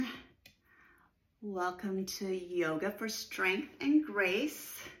Welcome to Yoga for Strength and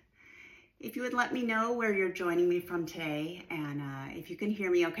Grace. If you would let me know where you're joining me from today, and if you can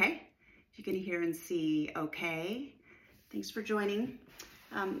hear me okay, if you can hear and see okay, thanks for joining.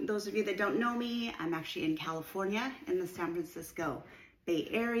 Those of you that don't know me, I'm actually in California in the San Francisco Bay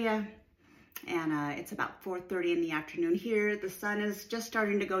Area, and it's about 4:30 in the afternoon here. The sun is just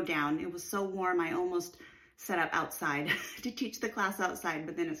starting to go down. It was so warm I almost set up outside to teach the class outside,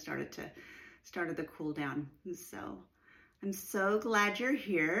 but then it started to cool down. So I'm so glad you're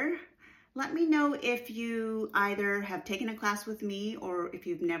here. Let me know if you either have taken a class with me or if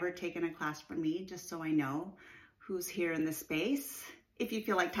you've never taken a class from me, just so I know who's here in the space. If you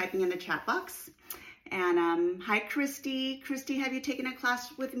feel like typing in the chat box. And hi, Christy. Christy, have you taken a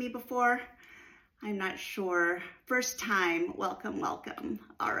class with me before? I'm not sure. First time. Welcome, welcome.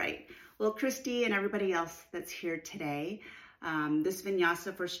 All right. Well, Christy and everybody else that's here today, this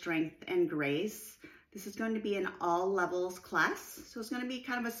Vinyasa for Strength and Grace, this is going to be an all levels class. So it's going to be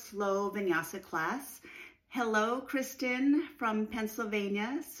kind of a slow Vinyasa class. Hello, Kristen from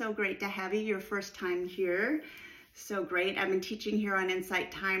Pennsylvania. So great to have you, your first time here. So great. I've been teaching here on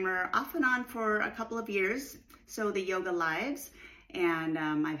Insight Timer off and on for a couple of years. So the Yoga Lives, and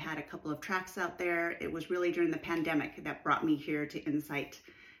I've had a couple of tracks out there. It was really during the pandemic that brought me here to Insight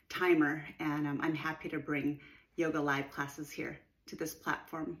Timer, and I'm happy to bring Yoga Live classes here to this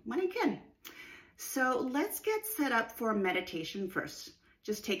platform when I can. So let's get set up for meditation first.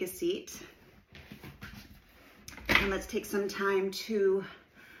 Just take a seat and let's take some time to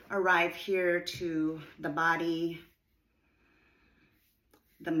arrive here to the body,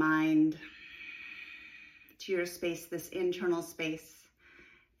 the mind, to your space, this internal space,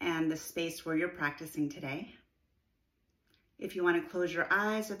 and the space where you're practicing today. If you want to close your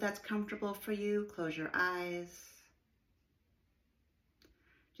eyes, if that's comfortable for you, close your eyes.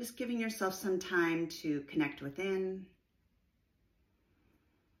 Just giving yourself some time to connect within.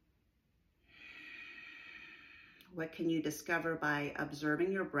 What can you discover by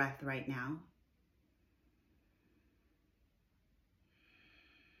observing your breath right now?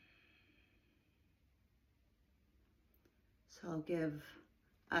 So I'll give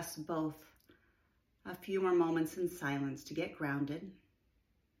us both a few more moments in silence to get grounded.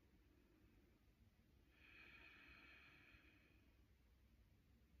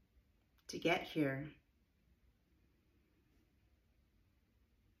 To get here.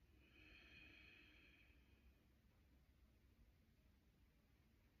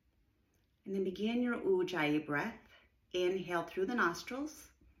 And then begin your Ujjayi breath. Inhale through the nostrils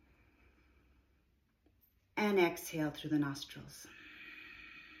and exhale through the nostrils.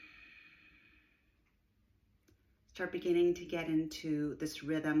 Start beginning to get into this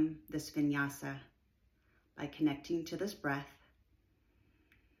rhythm, this vinyasa, by connecting to this breath.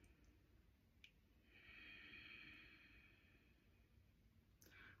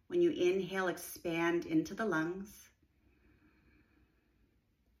 When you inhale, expand into the lungs.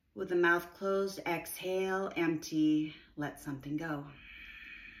 With the mouth closed, exhale, empty, let something go.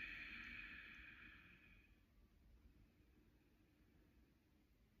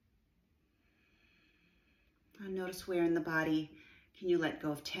 Now notice where in the body can you let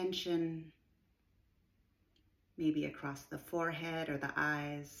go of tension, maybe across the forehead or the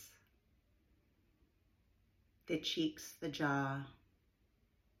eyes, the cheeks, the jaw,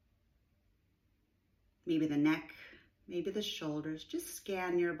 maybe the neck, maybe the shoulders. Just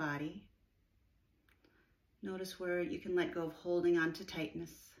scan your body. Notice where you can let go of holding on to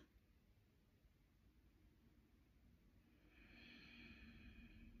tightness.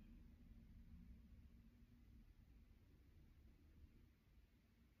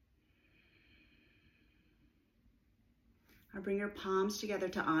 Or bring your palms together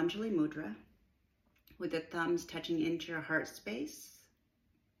to Anjali Mudra with the thumbs touching into your heart space.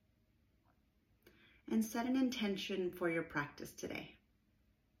 And set an intention for your practice today.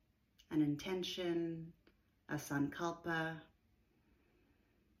 An intention, a sankalpa.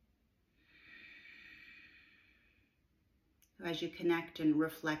 As you connect and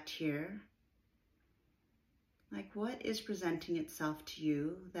reflect here, like what is presenting itself to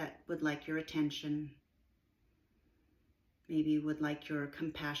you that would like your attention? Maybe would like your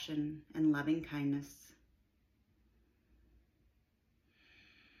compassion and loving kindness.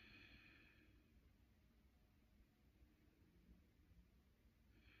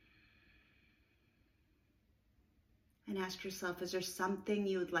 And ask yourself, is there something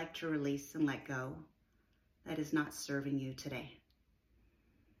you would like to release and let go that is not serving you today?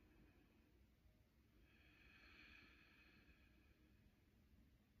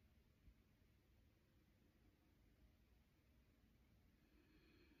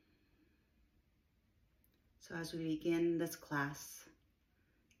 So as we begin this class,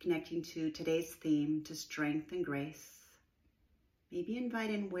 connecting to today's theme, to strength and grace, maybe invite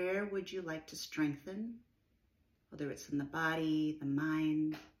in where would you like to strengthen, whether it's in the body, the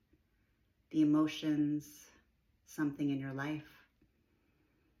mind, the emotions, something in your life.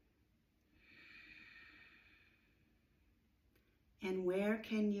 And where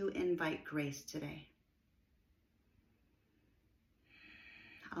can you invite grace today?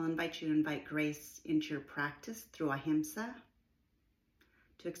 I'll invite you to invite grace into your practice through ahimsa,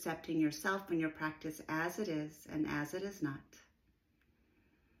 to accepting yourself and your practice as it is and as it is not.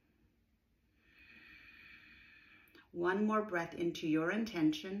 One more breath into your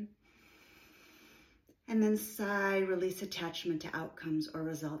intention, and then sigh, release attachment to outcomes or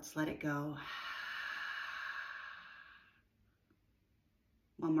results, let it go.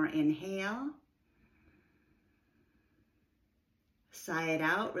 One more inhale. Sigh it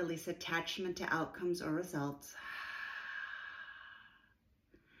out, release attachment to outcomes or results.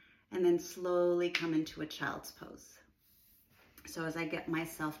 And then slowly come into a child's pose. So as I get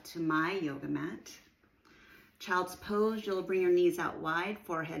myself to my yoga mat, child's pose, you'll bring your knees out wide,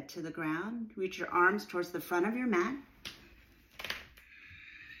 forehead to the ground. Reach your arms towards the front of your mat.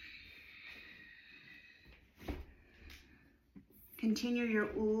 Continue your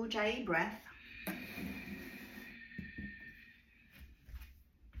Ujjayi breath.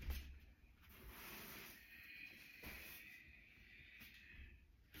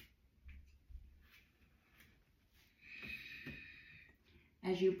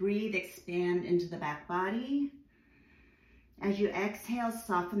 As you breathe, expand into the back body. As you exhale,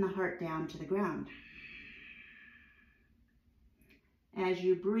 soften the heart down to the ground. As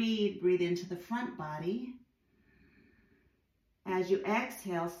you breathe, breathe into the front body. As you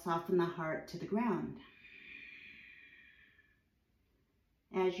exhale, soften the heart to the ground.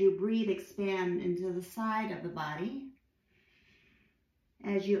 As you breathe, expand into the side of the body.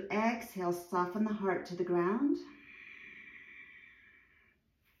 As you exhale, soften the heart to the ground.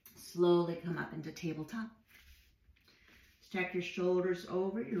 Slowly come up into tabletop. Stack your shoulders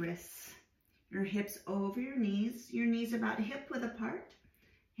over your wrists, your hips over your knees about hip width apart,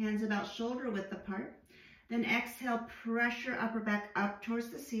 hands about shoulder width apart. Then exhale, pressure upper back up towards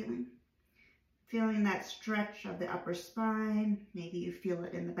the ceiling. Feeling that stretch of the upper spine. Maybe you feel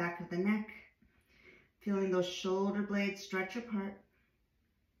it in the back of the neck. Feeling those shoulder blades stretch apart.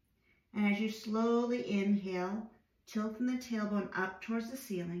 And as you slowly inhale, tilting the tailbone up towards the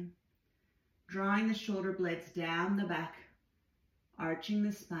ceiling, drawing the shoulder blades down the back, arching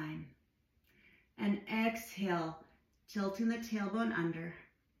the spine. And exhale, tilting the tailbone under,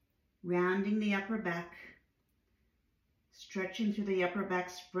 rounding the upper back, stretching through the upper back,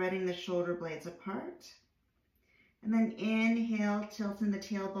 spreading the shoulder blades apart. And then inhale, tilting the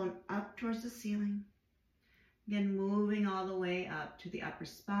tailbone up towards the ceiling. Again, moving all the way up to the upper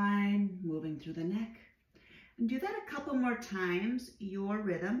spine, moving through the neck. And do that a couple more times, your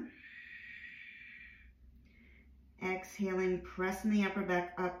rhythm. Exhaling, pressing the upper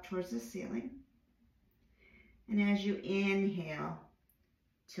back up towards the ceiling. And as you inhale,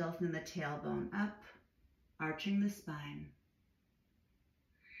 tilting the tailbone up, arching the spine.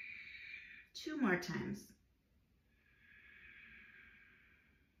 2 more times.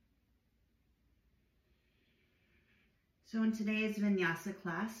 So in today's vinyasa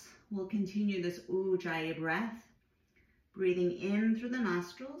class, we'll continue this Ujjayi breath, breathing in through the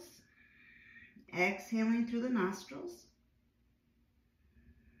nostrils, exhaling through the nostrils,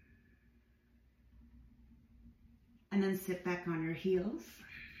 and then sit back on your heels.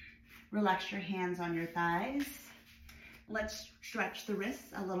 Relax your hands on your thighs. Let's stretch the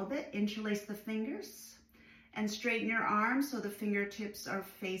wrists a little bit, interlace the fingers, and straighten your arms so the fingertips are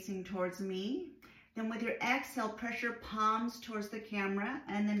facing towards me. Then with your exhale, press your palms towards the camera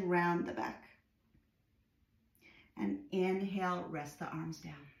and then round the back. And inhale, rest the arms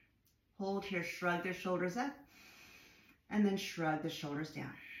down. Hold here, shrug the shoulders up, and then shrug the shoulders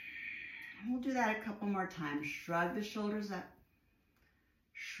down. And we'll do that a couple more times. Shrug the shoulders up,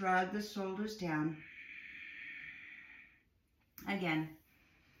 shrug the shoulders down. Again.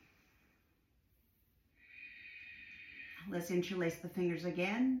 Let's interlace the fingers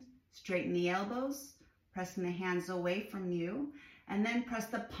again. Straighten the elbows, pressing the hands away from you, and then press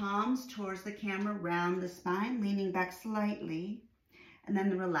the palms towards the camera, round the spine, leaning back slightly, and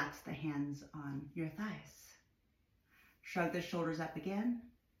then relax the hands on your thighs. Shrug the shoulders up again,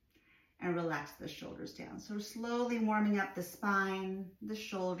 and relax the shoulders down. So slowly warming up the spine, the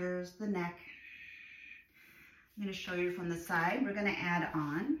shoulders, the neck. I'm going to show you from the side. We're going to add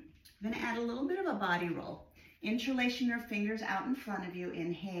a little bit of a body roll. Interlacing your fingers out in front of you.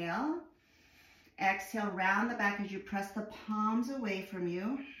 Inhale. Exhale, round the back as you press the palms away from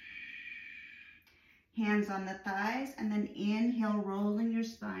you. Hands on the thighs, and then inhale, rolling your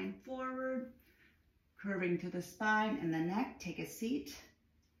spine forward, curving to the spine and the neck. Take a seat.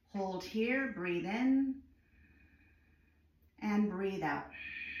 Hold here, breathe in, and breathe out.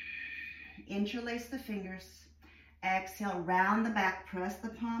 Interlace the fingers. Exhale, round the back, press the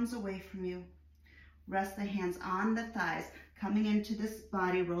palms away from you. Rest the hands on the thighs, coming into this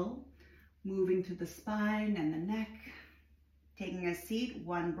body roll, moving to the spine and the neck. Taking a seat,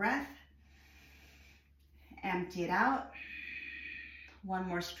 one breath. Empty it out. One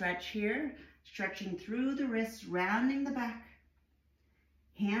more stretch here, stretching through the wrists, rounding the back.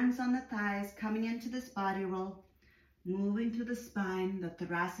 Hands on the thighs, coming into this body roll, moving to the spine, the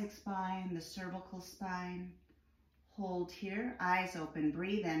thoracic spine, the cervical spine. Hold here, eyes open,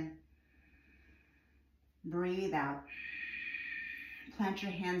 breathe in. Breathe out. Plant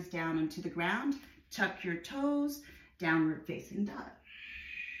your hands down into the ground, tuck your toes, downward facing dog.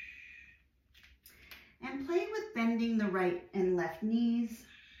 And play with bending the right and left knees.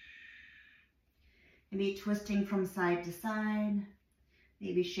 Maybe twisting from side to side,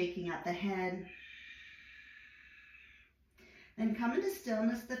 maybe shaking out the head. Then come into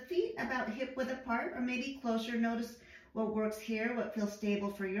stillness, the feet about hip width apart or maybe closer. Notice what works here, what feels stable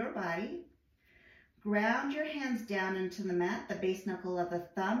for your body. Ground your hands down into the mat, the base knuckle of the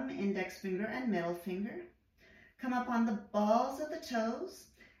thumb, index finger, and middle finger. Come up on the balls of the toes.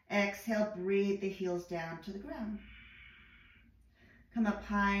 Exhale, breathe the heels down to the ground. Come up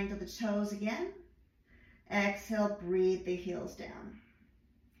high into the toes again. Exhale, breathe the heels down.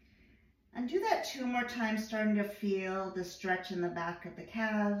 And do that 2 more times, starting to feel the stretch in the back of the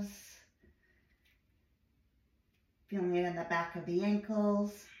calves. Feeling it in the back of the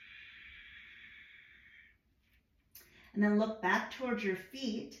ankles. And then look back towards your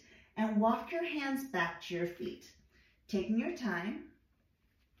feet and walk your hands back to your feet. Taking your time,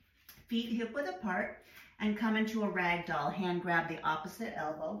 feet hip width apart, and come into a ragdoll. Hand grab the opposite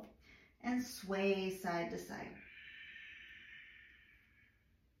elbow and sway side to side.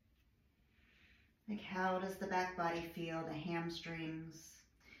 Like, how does the back body feel, the hamstrings?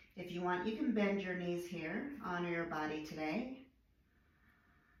 If you want, you can bend your knees here. Honor your body today.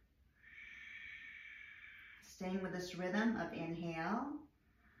 Staying with this rhythm of inhale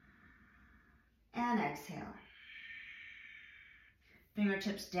and exhale.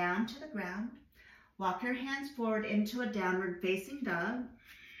 Fingertips down to the ground. Walk your hands forward into a downward facing dog.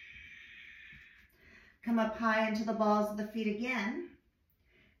 Come up high into the balls of the feet again.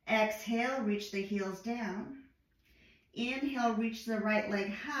 Exhale, reach the heels down. Inhale, reach the right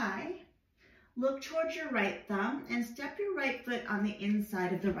leg high. Look towards your right thumb and step your right foot on the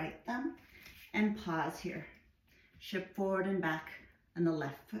inside of the right thumb and pause here. Shift forward and back on the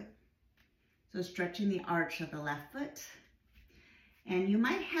left foot. So stretching the arch of the left foot. And you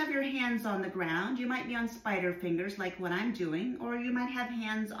might have your hands on the ground. You might be on spider fingers like what I'm doing, or you might have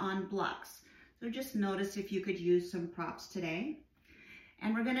hands on blocks. So just notice if you could use some props today.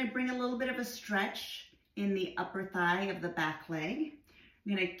 And we're going to bring a little bit of a stretch in the upper thigh of the back leg.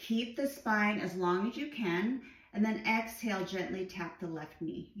 I'm going to keep the spine as long as you can, and then exhale, gently tap the left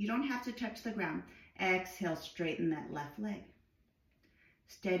knee. You don't have to touch the ground. Exhale, straighten that left leg.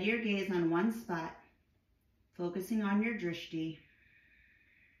 Steady your gaze on one spot, focusing on your drishti.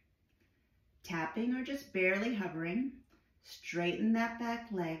 Tapping or just barely hovering. Straighten that back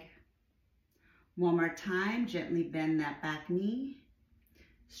leg. One more time, gently bend that back knee.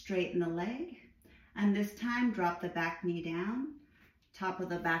 Straighten the leg. And this time, drop the back knee down. Top of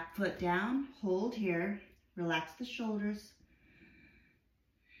the back foot down. Hold here. Relax the shoulders.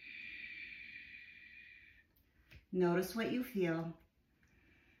 Notice what you feel.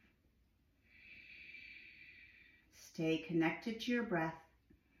 Stay connected to your breath.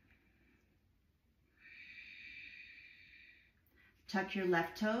 Tuck your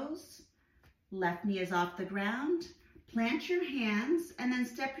left toes. Left knee is off the ground. Plant your hands and then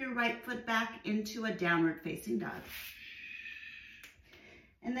step your right foot back into a downward facing dog.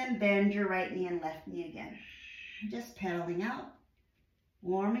 And then bend your right knee and left knee again. Just pedaling out,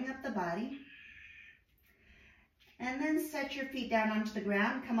 warming up the body. And then set your feet down onto the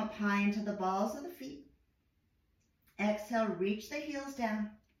ground. Come up high into the balls of the feet. Exhale, reach the heels down.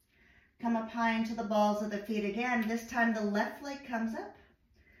 Come up high into the balls of the feet again. This time the left leg comes up,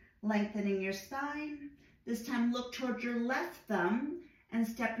 lengthening your spine. This time look towards your left thumb and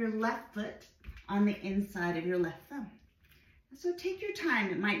step your left foot on the inside of your left thumb. So take your time.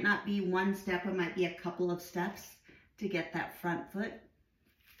 It might not be one step, it might be a couple of steps to get that front foot,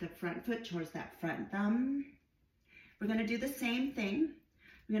 the front foot towards that front thumb. We're going to do the same thing.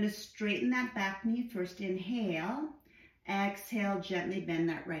 We're going to straighten that back knee. First inhale, exhale, gently bend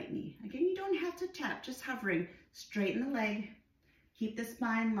that right knee. Again, you don't have to tap, just hovering. Straighten the leg, keep the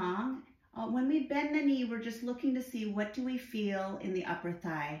spine long. When we bend the knee, we're just looking to see what do we feel in the upper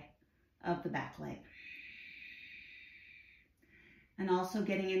thigh of the back leg. And also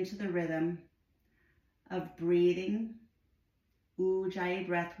getting into the rhythm of breathing, Ujjayi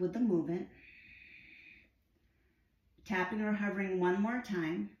breath with the movement. Tapping or hovering one more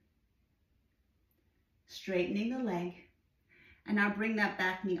time. Straightening the leg. And now bring that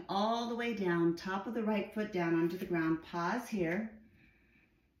back knee all the way down, top of the right foot down onto the ground. Pause here.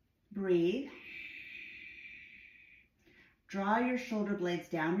 Breathe. Draw your shoulder blades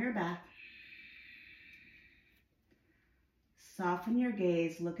down your back. Soften your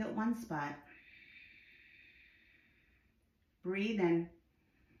gaze. Look at one spot. Breathe in.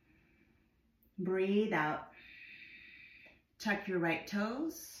 Breathe out. Tuck your right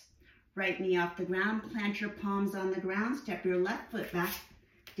toes. Right knee off the ground. Plant your palms on the ground. Step your left foot back.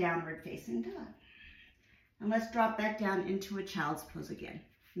 Downward facing dog. And let's drop back down into a child's pose again.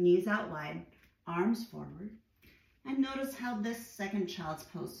 Knees out wide. Arms forward. And notice how this second child's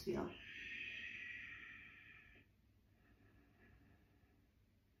pose feels.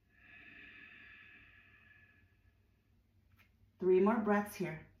 Three more breaths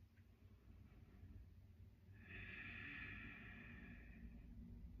here.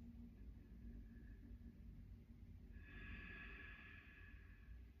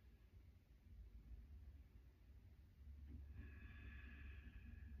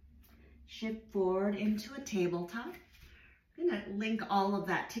 Shift forward into a tabletop. I'm going to link all of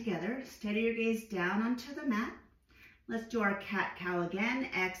that together. Steady your gaze down onto the mat. Let's do our cat-cow again.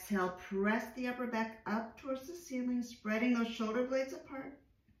 Exhale, press the upper back up towards the ceiling, spreading those shoulder blades apart.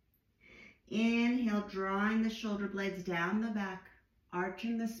 Inhale, drawing the shoulder blades down the back,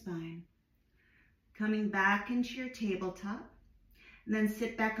 arching the spine. Coming back into your tabletop. And then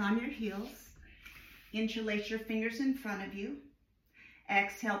sit back on your heels. Interlace your fingers in front of you.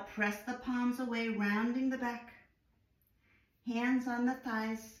 Exhale, press the palms away, rounding the back. Hands on the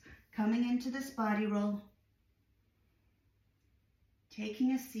thighs, coming into this body roll.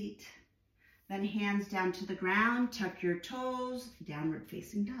 Taking a seat. Then hands down to the ground, tuck your toes, downward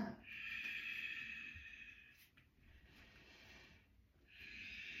facing dog.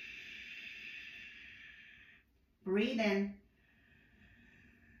 Breathe in.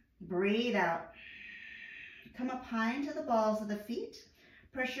 Breathe out. Come up high into the balls of the feet.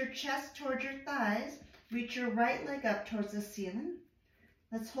 Press your chest towards your thighs. Reach your right leg up towards the ceiling.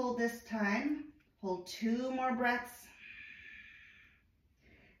 Let's hold this time. Hold 2 more breaths.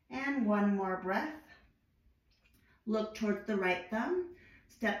 And 1 more breath. Look towards the right thumb.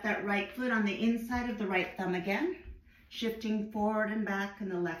 Step that right foot on the inside of the right thumb again. Shifting forward and back in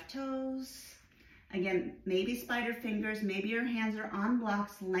the left toes. Again, maybe spider fingers, maybe your hands are on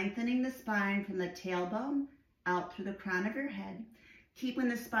blocks, lengthening the spine from the tailbone out through the crown of your head. Keeping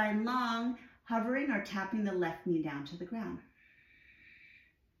the spine long, hovering or tapping the left knee down to the ground.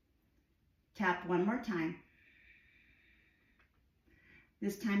 Tap 1 more time.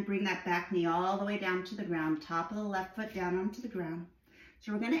 This time, bring that back knee all the way down to the ground, top of the left foot down onto the ground.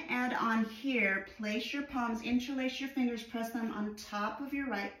 So we're going to add on here, place your palms, interlace your fingers, press them on top of your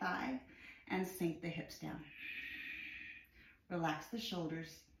right thigh, and sink the hips down. Relax the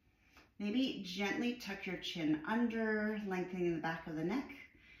shoulders. Maybe gently tuck your chin under, lengthening the back of the neck,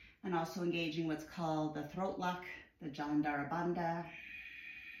 and also engaging what's called the throat lock, the Jalandhara Bandha.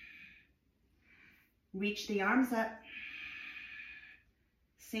 Reach the arms up.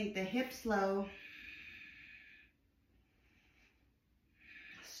 Sink the hips low.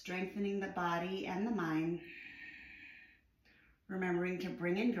 Strengthening the body and the mind. Remembering to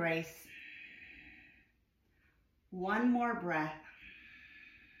bring in grace. 1 more breath.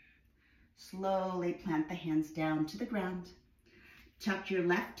 Slowly plant the hands down to the ground. Tuck your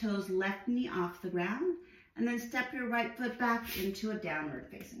left toes, left knee off the ground, and then step your right foot back into a downward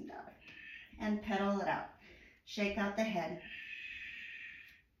facing dog. And pedal it out. Shake out the head.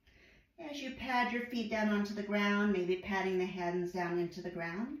 As you pad your feet down onto the ground, maybe patting the hands down into the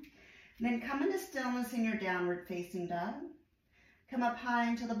ground. And then come into stillness in your downward facing dog. Come up high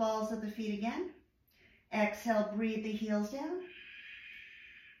into the balls of the feet again. Exhale, breathe the heels down.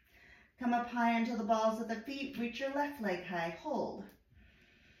 Come up high into the balls of the feet. Reach your left leg high. Hold.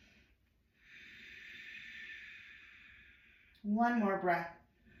 1 more breath.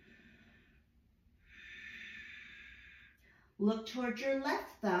 Look towards your left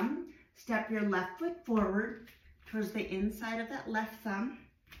thumb. Step your left foot forward towards the inside of that left thumb.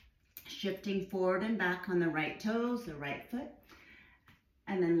 Shifting forward and back on the right toes, the right foot.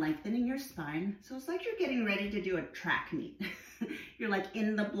 and then lengthening your spine. So it's like you're getting ready to do a track meet. You're like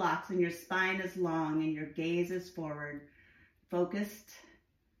in the blocks and your spine is long and your gaze is forward, focused,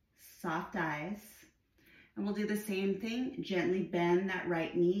 soft eyes. And we'll do the same thing. Gently bend that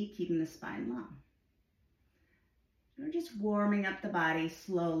right knee, keeping the spine long. We're just warming up the body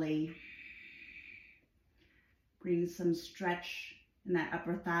slowly. Bring some stretch in that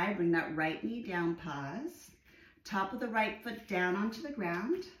upper thigh. Bring that right knee down, pause. Top of the right foot down onto the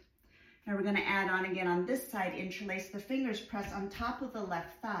ground. Now we're going to add on again on this side, interlace the fingers, press on top of the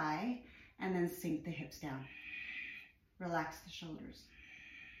left thigh, and then sink the hips down. Relax the shoulders.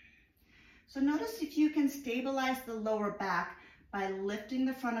 So notice if you can stabilize the lower back by lifting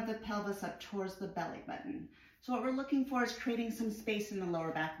the front of the pelvis up towards the belly button. So what we're looking for is creating some space in the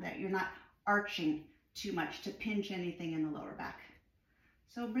lower back, that you're not arching too much to pinch anything in the lower back.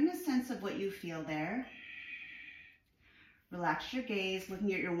 So bring a sense of what you feel there. Relax your gaze,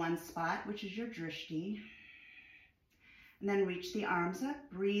 looking at your one spot, which is your drishti. And then reach the arms up,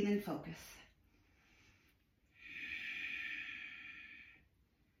 breathe and focus.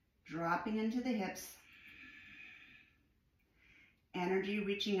 Dropping into the hips. Energy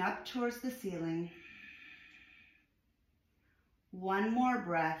reaching up towards the ceiling. One more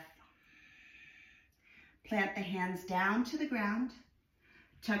breath. Plant the hands down to the ground.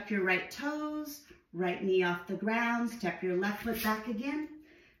 Tuck your right toes, right knee off the ground. Step your left foot back again.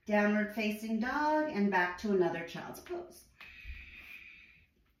 Downward facing dog and back to another child's pose.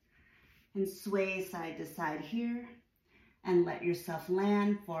 And sway side to side here. And let yourself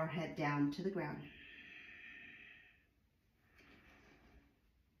land, forehead down to the ground.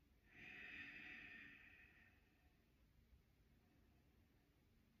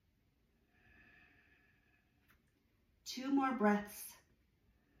 Two more breaths.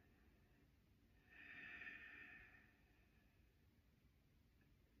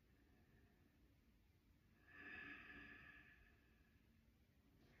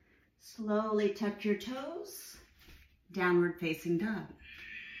 Slowly tuck your toes. Downward facing dog.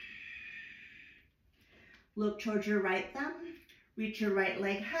 Look towards your right thumb. Reach your right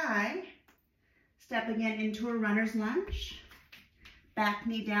leg high. Step again into a runner's lunge. Back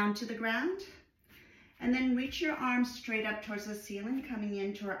knee down to the ground. And then reach your arms straight up towards the ceiling, coming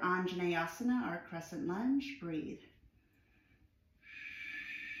into our Andaleon, our crescent lunge. Breathe.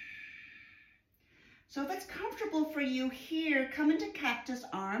 So if it's comfortable for you here, come into cactus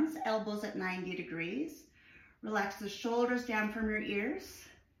arms, elbows at 90 degrees. Relax the shoulders down from your ears.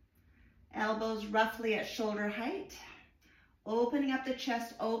 Elbows roughly at shoulder height. Opening up the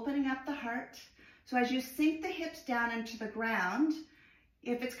chest, opening up the heart. So as you sink the hips down into the ground,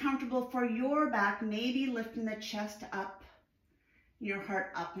 if it's comfortable for your back, maybe lifting the chest up, your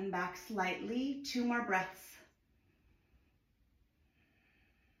heart up and back slightly. Two more breaths.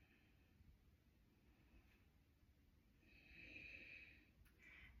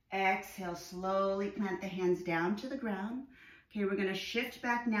 Exhale, slowly plant the hands down to the ground. Okay, we're gonna shift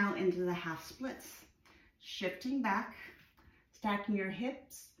back now into the half splits. Shifting back, stacking your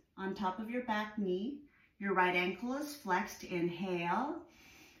hips on top of your back knee. Your right ankle is flexed. Inhale,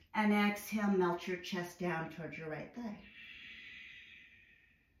 and exhale, melt your chest down towards your right thigh.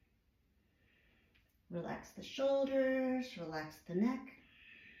 Relax the shoulders, relax the neck.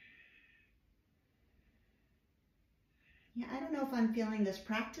 Yeah, I don't know if I'm feeling this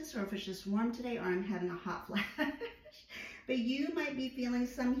practice or if it's just warm today or I'm having a hot flash, but you might be feeling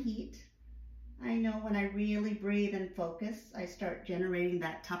some heat. I know when I really breathe and focus, I start generating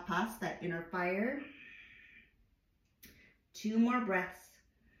that tapas, that inner fire. Two more breaths.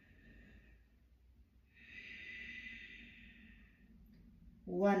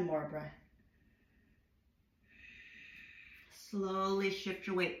 One more breath. Slowly shift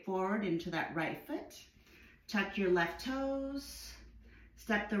your weight forward into that right foot. Tuck your left toes.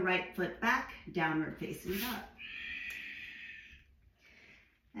 Step the right foot back, downward facing dog.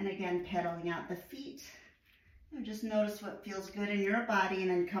 And again, pedaling out the feet. And just notice what feels good in your body,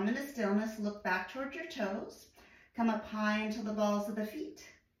 and then come into stillness. Look back towards your toes. Come up high into the balls of the feet.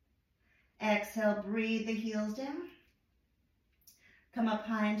 Exhale, breathe the heels down. Come up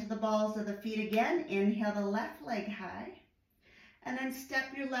high into the balls of the feet again. Inhale the left leg high. And then step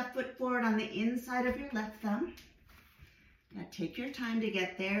your left foot forward on the inside of your left thumb. Now take your time to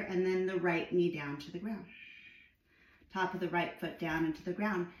get there, and then the right knee down to the ground. Top of the right foot down into the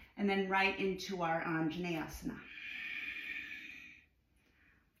ground, and then right into our Andaleon.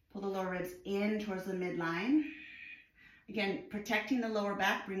 Pull the lower ribs in towards the midline. Again, protecting the lower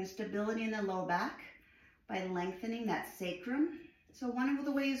back, bring stability in the low back by lengthening that sacrum. So one of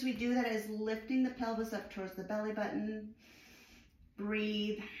the ways we do that is lifting the pelvis up towards the belly button,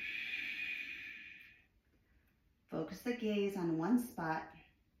 Breathe. Focus the gaze on one spot.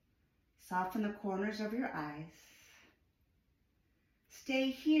 Soften the corners of your eyes. Stay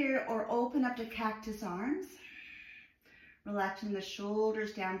here or open up to cactus arms. Relaxing the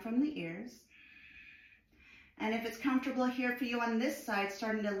shoulders down from the ears. And if it's comfortable here for you on this side,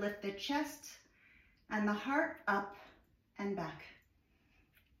 starting to lift the chest and the heart up and back.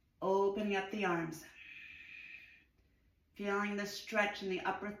 Opening up the arms. Feeling the stretch in the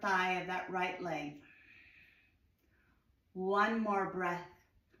upper thigh of that right leg. One more breath.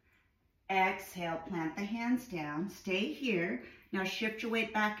 Exhale, plant the hands down. Stay here. Now shift your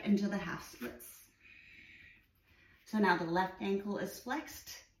weight back into the half splits. So now the left ankle is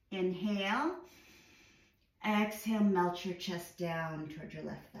flexed. Inhale. Exhale, melt your chest down toward your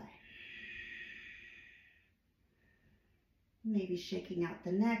left thigh. Maybe shaking out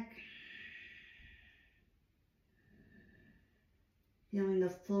the neck. Feeling the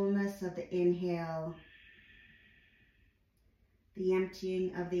fullness of the inhale. The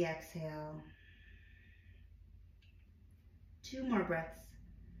emptying of the exhale. 2 more breaths.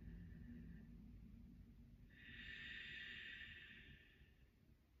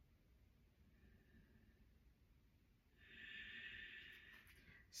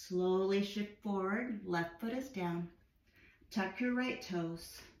 Slowly shift forward, left foot is down. Tuck your right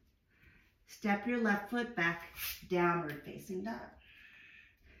toes. Step your left foot back, downward facing dog.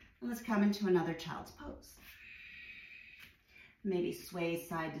 And let's come into another child's pose. Maybe sway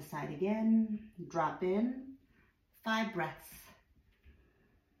side to side again. Drop in. 5 breaths.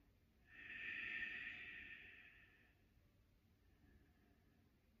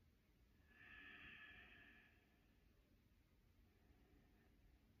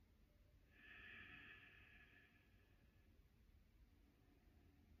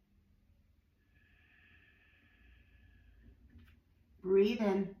 Breathe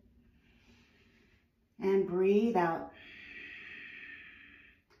in and breathe out.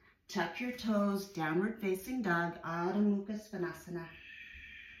 Tuck your toes, downward facing dog, Adho Mukha Svanasana.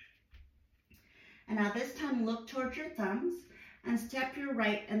 And now this time look towards your thumbs and step your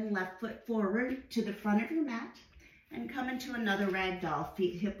right and left foot forward to the front of your mat and come into another ragdoll.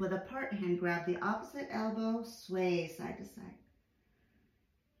 Feet hip width apart, hand grab the opposite elbow, sway side to side.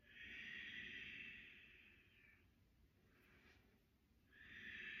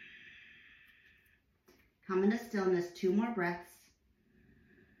 Come into stillness, 2 more breaths.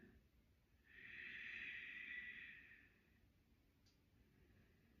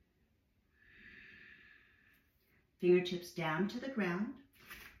 Fingertips down to the ground.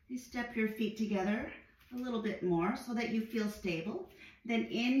 You step your feet together a little bit more so that you feel stable. Then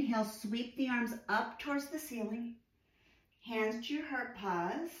inhale, sweep the arms up towards the ceiling. Hands to your heart,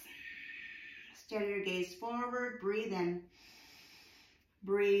 pause. Steady your gaze forward, breathe in,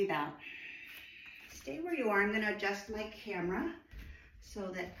 breathe out. Stay where you are. I'm going to adjust my camera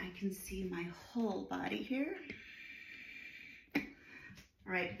so that I can see my whole body here. All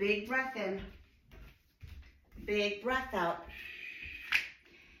right, big breath in. Big breath out.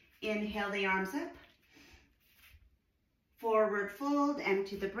 Inhale the arms up. Forward fold,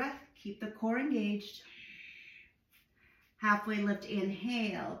 empty the breath. Keep the core engaged. Halfway lift,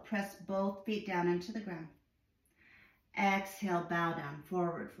 inhale. Press both feet down into the ground. Exhale, bow down,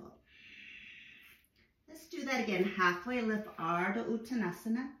 forward fold. Let's do that again. Halfway lift, Ardha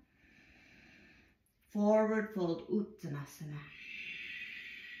Uttanasana. Forward fold, Uttanasana.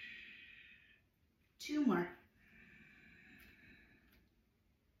 2 more.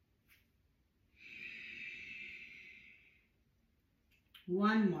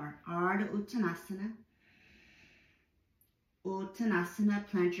 One more, Ardha Uttanasana. Uttanasana,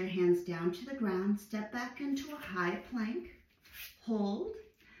 plant your hands down to the ground. Step back into a high plank. Hold.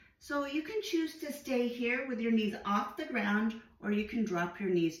 So you can choose to stay here with your knees off the ground, or you can drop your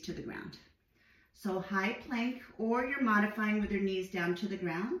knees to the ground. So high plank, or you're modifying with your knees down to the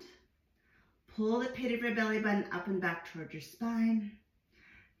ground. Pull the pit of your belly button up and back toward your spine.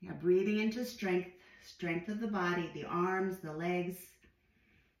 Yeah, breathing into strength, strength of the body, the arms, the legs,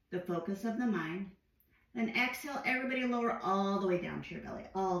 the focus of the mind. Then exhale, everybody lower all the way down to your belly,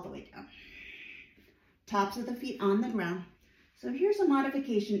 all the way down. Tops of the feet on the ground. So here's a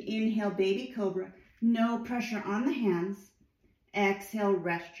modification. Inhale, baby cobra. No pressure on the hands. Exhale,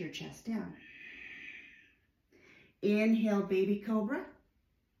 rest your chest down. Inhale, baby cobra.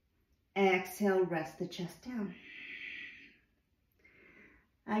 Exhale, rest the chest down.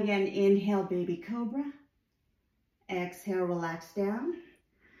 Again, inhale, baby cobra. Exhale, relax down.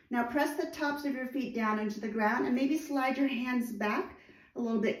 Now press the tops of your feet down into the ground and maybe slide your hands back a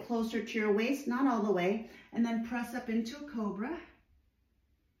little bit closer to your waist, not all the way, and then press up into a cobra.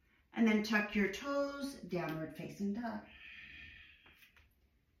 And then tuck your toes, downward facing dog.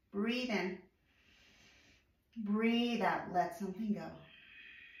 Breathe in. Breathe out. Let something go.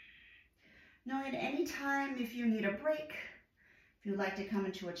 Now at any time, if you need a break, if you'd like to come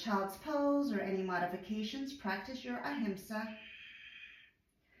into a child's pose or any modifications, practice your ahimsa.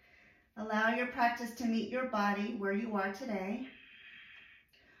 Allow your practice to meet your body where you are today.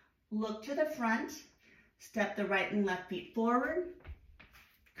 Look to the front. Step the right and left feet forward.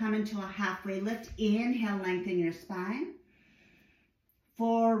 Come into a halfway lift. Inhale, lengthen your spine.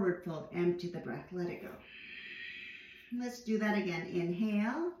 Forward fold, empty the breath, let it go. Let's do that again.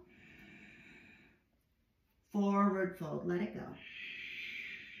 Inhale. Forward fold, let it go.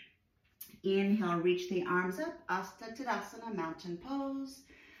 Inhale, reach the arms up. Asta Tadasana, mountain pose.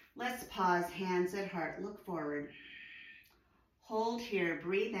 Let's pause, hands at heart, look forward. Hold here,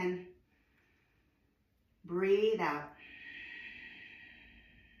 breathe in. Breathe out.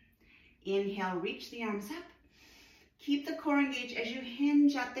 Inhale, reach the arms up. Keep the core engaged as you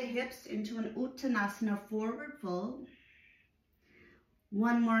hinge at the hips into an Uttanasana, forward fold.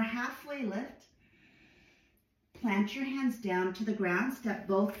 One more halfway lift. Plant your hands down to the ground. Step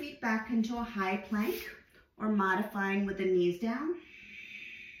both feet back into a high plank or modifying with the knees down.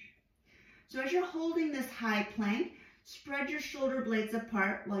 So as you're holding this high plank, spread your shoulder blades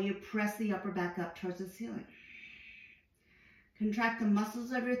apart while you press the upper back up towards the ceiling. Contract the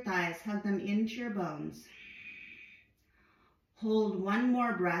muscles of your thighs, hug them into your bones. Hold one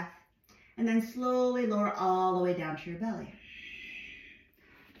more breath, and then slowly lower all the way down to your belly.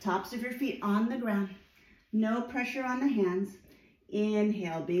 Tops of your feet on the ground. No pressure on the hands.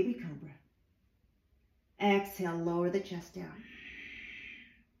 Inhale, baby cobra. Exhale, lower the chest down.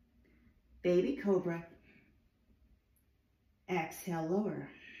 Baby cobra. Exhale, lower.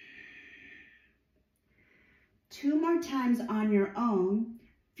 2 more times on your own,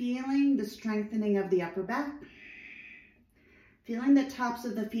 feeling the strengthening of the upper back. Feeling the tops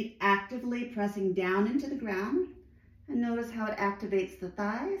of the feet actively pressing down into the ground. And notice how it activates the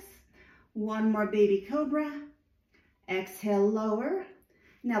thighs. 1 more baby cobra. Exhale, lower.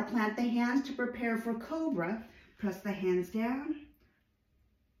 Now plant the hands to prepare for cobra. Press the hands down.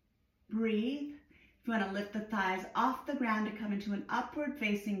 Breathe. If you want to lift the thighs off the ground to come into an upward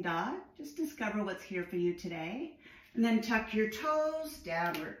facing dog, just discover what's here for you today. And then tuck your toes,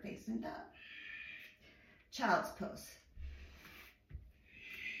 downward facing dog. Child's pose.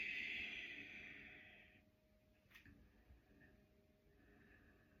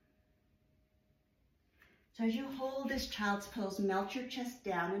 So as you hold this child's pose, melt your chest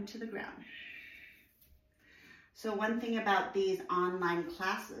down into the ground. So one thing about these online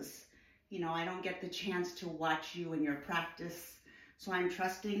classes, I don't get the chance to watch you in your practice. So I'm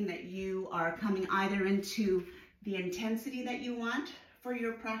trusting that you are coming either into the intensity that you want for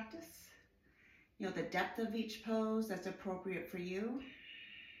your practice, the depth of each pose that's appropriate for you.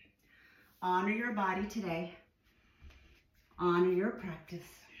 Honor your body today. Honor your practice.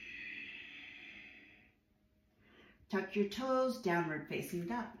 Tuck your toes, downward facing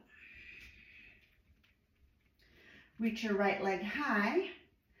dog. Reach your right leg high.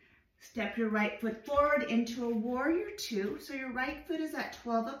 Step your right foot forward into a warrior 2. So your right foot is at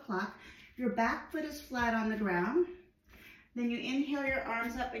 12 o'clock. Your back foot is flat on the ground. Then you inhale your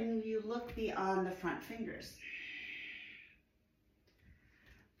arms up and you look beyond the front fingers.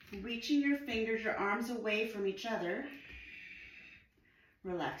 Reaching your fingers, your arms away from each other.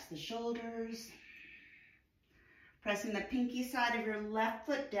 Relax the shoulders. Pressing the pinky side of your left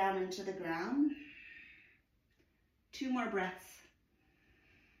foot down into the ground. 2 more breaths.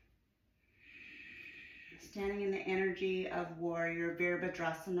 Standing in the energy of warrior,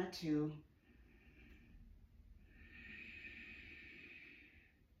 Virabhadrasana 2.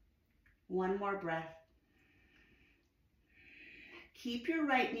 One more breath. Keep your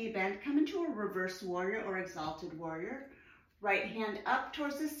right knee bent. Come into a reverse warrior or exalted warrior. Right hand up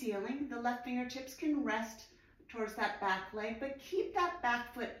towards the ceiling. The left fingertips can rest towards that back leg, but keep that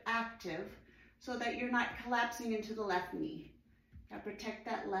back foot active so that you're not collapsing into the left knee. Now protect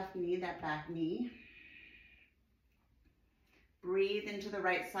that left knee, that back knee. Breathe into the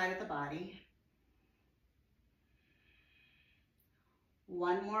right side of the body.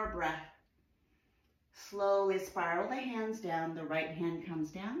 One more breath. Slowly spiral the hands down. The right hand comes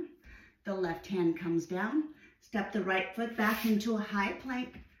down. The left hand comes down. Step the right foot back into a high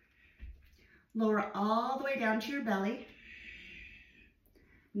plank. Lower all the way down to your belly.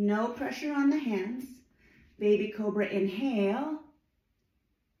 No pressure on the hands. Baby cobra, inhale.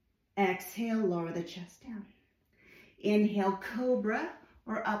 Exhale, lower the chest down. Inhale, cobra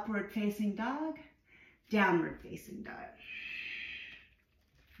or upward facing dog. Downward facing dog.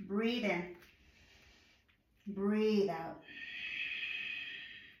 Breathe in. Breathe out.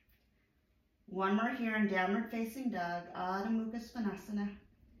 One more here in downward facing dog, Adho Mukha Svanasana.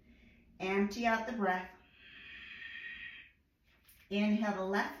 Empty out the breath. Inhale the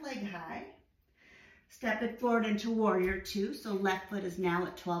left leg high. Step it forward into warrior two. So left foot is now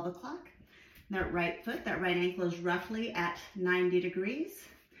at 12 o'clock. That right foot, that right ankle is roughly at 90 degrees.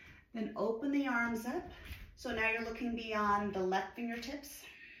 Then open the arms up. So now you're looking beyond the left fingertips,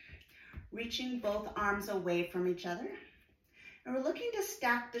 reaching both arms away from each other. And we're looking to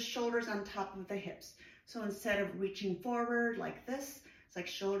stack the shoulders on top of the hips. So instead of reaching forward like this, it's like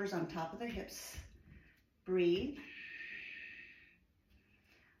shoulders on top of the hips. Breathe.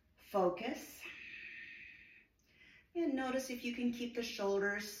 Focus. And notice if you can keep the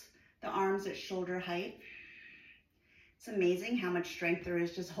shoulders, the arms at shoulder height. It's amazing how much strength there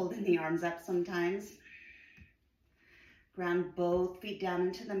is just holding the arms up sometimes. Ground both feet down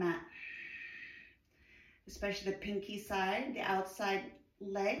into the mat. Especially the pinky side, the outside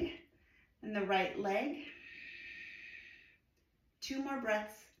leg, and the right leg. 2 more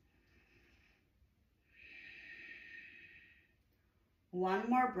breaths. 1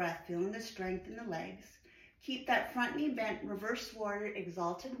 more breath, feeling the strength in the legs. Keep that front knee bent, reverse warrior,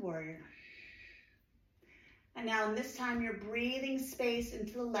 exalted warrior. And now in this time, you're breathing space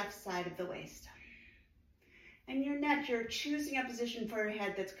into the left side of the waist. And your neck, you're choosing a position for your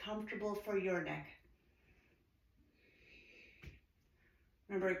head that's comfortable for your neck.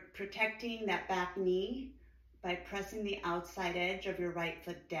 Remember, protecting that back knee by pressing the outside edge of your right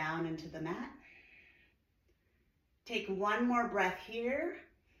foot down into the mat. Take 1 more breath here,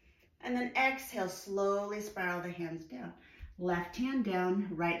 and then exhale, slowly spiral the hands down. Left hand down,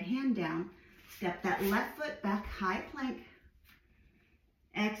 right hand down. Step that left foot back, high plank.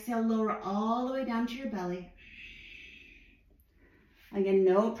 Exhale, lower all the way down to your belly. Again,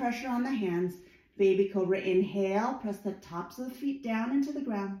 no pressure on the hands. Baby Cobra, inhale, press the tops of the feet down into the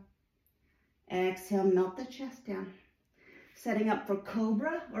ground. Exhale, melt the chest down. Setting up for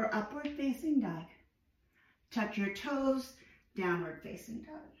Cobra or upward facing dog. Touch your toes, downward facing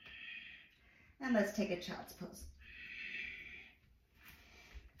dog. And let's take a child's pose.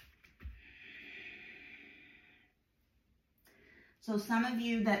 So some of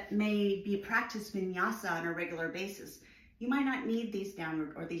you that may be practice vinyasa on a regular basis, you might not need these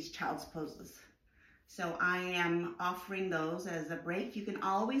downward or these child's poses. So I am offering those as a break. You can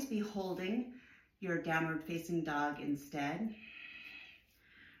always be holding your downward facing dog instead.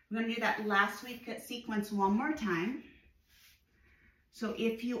 We're going to do that last week sequence 1 more time. So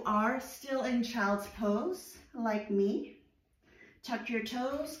if you are still in child's pose, like me, tuck your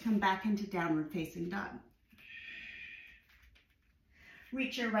toes, come back into downward facing dog.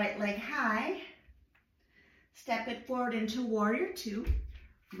 Reach your right leg high. Step it forward into warrior two.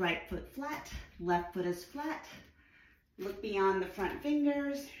 Right foot flat, left foot is flat. Look beyond the front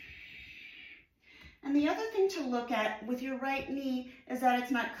fingers. And the other thing to look at with your right knee is that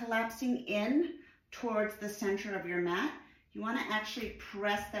it's not collapsing in towards the center of your mat. You want to actually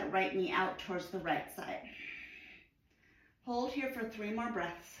press that right knee out towards the right side. Hold here for 3 more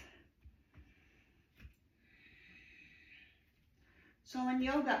breaths. So in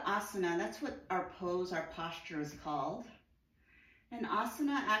yoga, asana, that's what our pose, our posture is called. And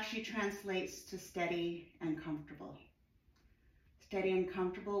asana actually translates to steady and comfortable. Steady and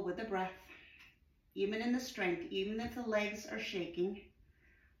comfortable with the breath, even in the strength, even if the legs are shaking,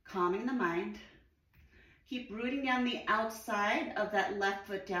 calming the mind. Keep rooting down the outside of that left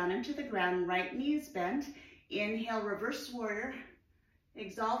foot down into the ground, right knee is bent. Inhale, reverse warrior,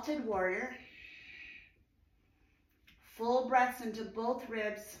 exalted warrior. Full breaths into both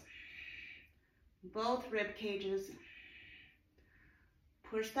ribs, both rib cages.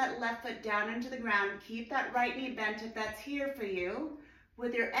 Push that left foot down into the ground. Keep that right knee bent if that's here for you.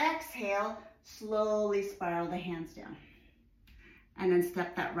 With your exhale, slowly spiral the hands down. And then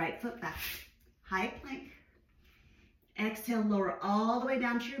step that right foot back. High plank. Exhale, lower all the way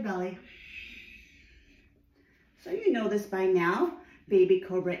down to your belly. So you know this by now. Baby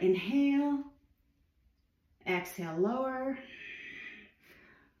Cobra, inhale. Exhale, lower.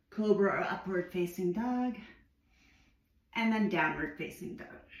 Cobra or upward facing dog. And then downward facing dog.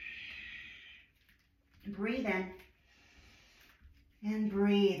 Breathe in. And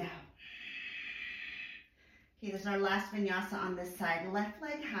breathe out. Okay, this is our last vinyasa on this side. Left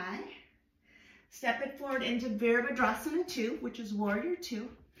leg high. Step it forward into Virabhadrasana 2, which is warrior 2.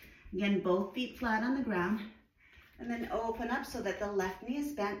 Again, both feet flat on the ground. And then open up so that the left knee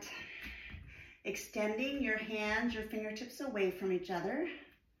is bent. Extending your hands, your fingertips away from each other.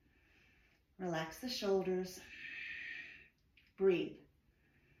 Relax the shoulders. Breathe.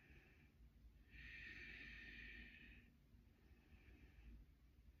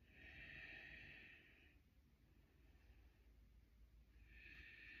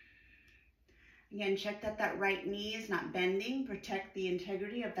 Again, check that that right knee is not bending. Protect the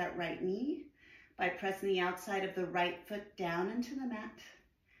integrity of that right knee by pressing the outside of the right foot down into the mat.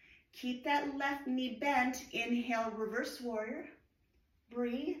 Keep that left knee bent. Inhale, reverse warrior.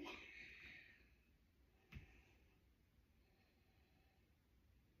 Breathe.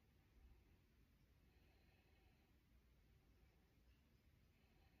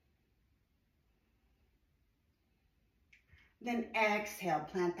 Then exhale,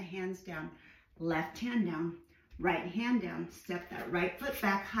 plant the hands down. Left hand down, right hand down. Step that right foot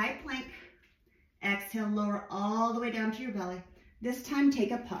back, high plank. Exhale, lower all the way down to your belly. This time, take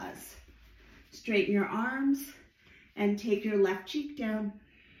a pause. Straighten your arms and take your left cheek down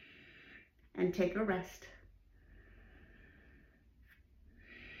and take a rest.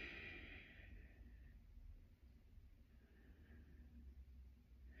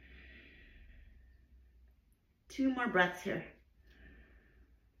 Two more breaths here.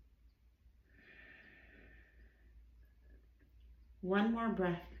 One more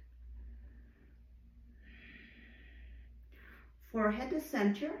breath. Forehead to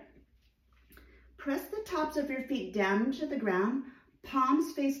center. Press the tops of your feet down into the ground,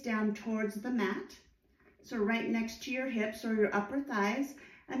 palms face down towards the mat. So right next to your hips or your upper thighs,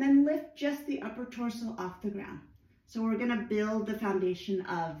 and then lift just the upper torso off the ground. So we're gonna build the foundation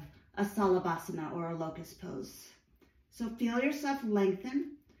of a Salabhasana or a locust pose. So feel yourself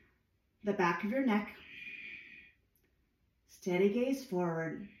lengthen the back of your neck. Steady gaze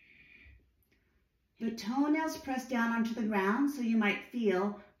forward. The toenails press down onto the ground, so you might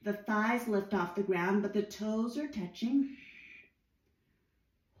feel the thighs lift off the ground, but the toes are touching.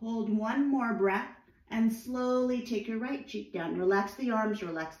 Hold one more breath and slowly take your right cheek down. Relax the arms,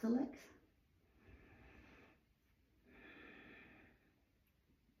 relax the legs.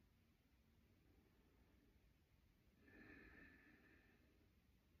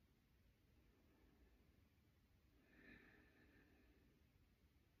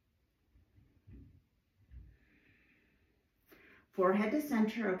 Forehead to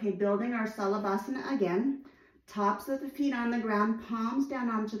center, okay, building our Salabhasana again. Tops of the feet on the ground, palms down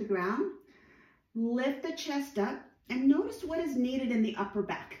onto the ground. Lift the chest up and notice what is needed in the upper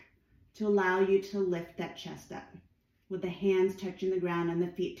back to allow you to lift that chest up with the hands touching the ground and the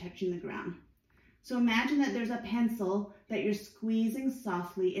feet touching the ground. So imagine that there's a pencil that you're squeezing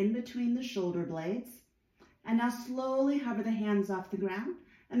softly in between the shoulder blades. And now slowly hover the hands off the ground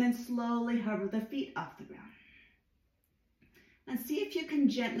and then slowly hover the feet off the ground. And see if you can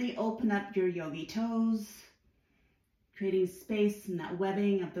gently open up your yogi toes, creating space in that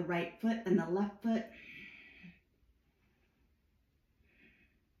webbing of the right foot and the left foot.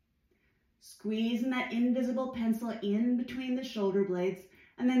 Squeezing that invisible pencil in between the shoulder blades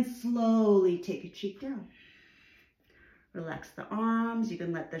and then slowly take a cheek down. Relax the arms. You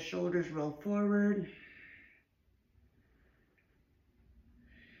can let the shoulders roll forward.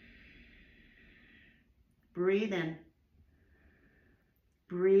 Breathe in.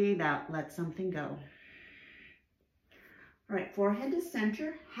 Breathe out, let something go. All right, forehead to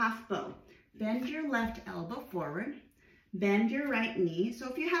center, half bow. Bend your left elbow forward, bend your right knee. So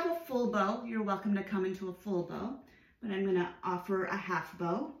if you have a full bow, you're welcome to come into a full bow, but I'm gonna offer a half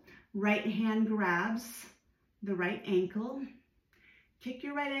bow. Right hand grabs the right ankle. Kick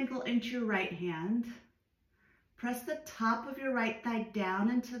your right ankle into your right hand. Press the top of your right thigh down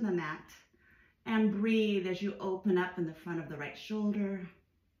into the mat and breathe as you open up in the front of the right shoulder,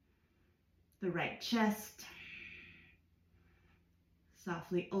 the right chest,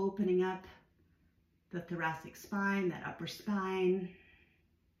 softly opening up the thoracic spine, that upper spine,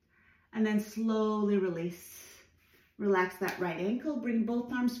 and then slowly release. Relax that right ankle, bring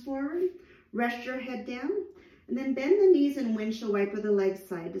both arms forward, rest your head down, and then bend the knees and windshield wiper the legs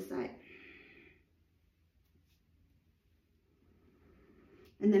side to side.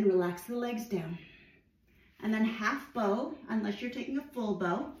 And then relax the legs down. And then half bow, unless you're taking a full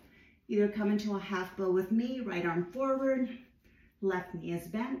bow, either come into a half bow with me, right arm forward, left knee is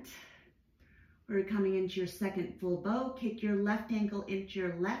bent. Or you're coming into your second full bow, kick your left ankle into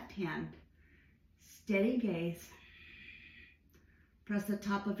your left hand. Steady gaze. Press the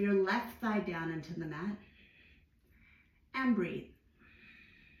top of your left thigh down into the mat. And breathe.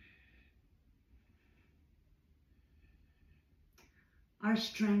 Our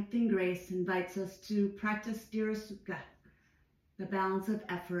strength and grace invites us to practice Sthira Sukha, the balance of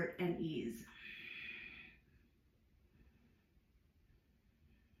effort and ease.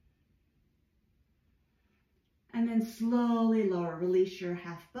 And then slowly lower. Release your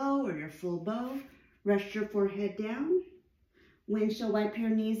half bow or your full bow. Rest your forehead down. Windshield wipe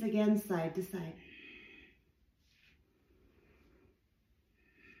your knees again, side to side.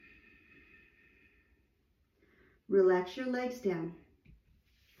 Relax your legs down.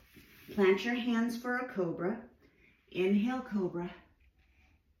 Plant your hands for a cobra. Inhale, cobra.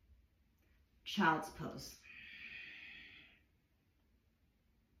 Child's pose.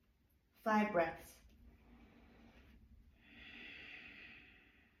 5 breaths.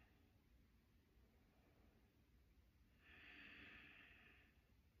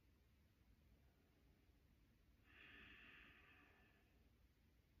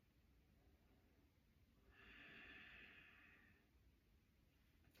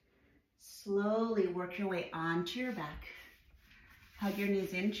 Slowly work your way onto your back. Hug your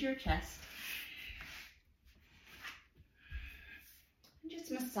knees into your chest.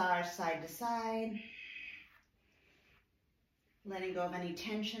 Just massage side to side. Letting go of any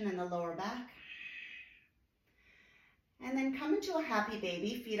tension in the lower back. And then come into a happy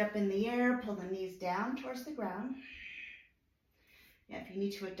baby, feet up in the air, pull the knees down towards the ground. Yeah, if you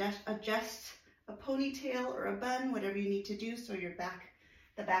need to adjust a ponytail or a bun, whatever you need to do so your back,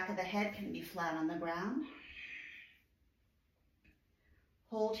 the back of the head can be flat on the ground.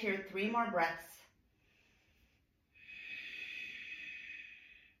 Hold here 3 more breaths.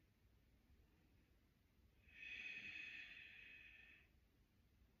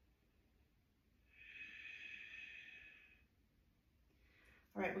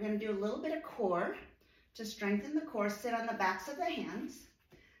 All right, we're going to do a little bit of core. To strengthen the core, sit on the backs of the hands,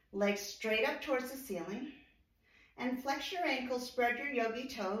 legs straight up towards the ceiling, and flex your ankles, spread your yogi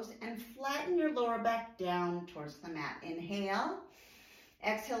toes, and flatten your lower back down towards the mat. Inhale.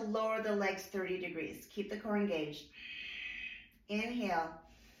 Exhale, lower the legs 30 degrees. Keep the core engaged. Inhale.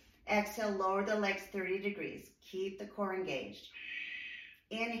 Exhale, lower the legs 30 degrees. Keep the core engaged.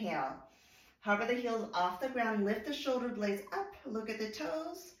 Inhale. Hover the heels off the ground. Lift the shoulder blades up. Look at the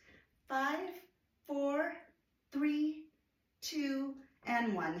toes. 5, 4, 3, 2,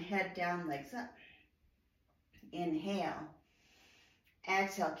 and 1. Head down, legs up. Inhale.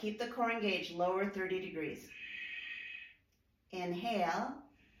 Exhale. Keep the core engaged. Lower 30 degrees. Inhale.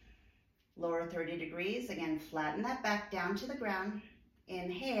 Lower 30 degrees. Again, flatten that back down to the ground.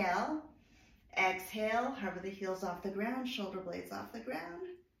 Inhale. Exhale. Hover the heels off the ground. Shoulder blades off the ground.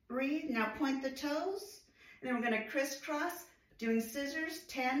 Breathe. Now point the toes. And then we're going to crisscross, doing scissors.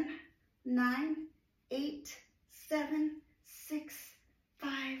 10, 9, 8, 7, 6,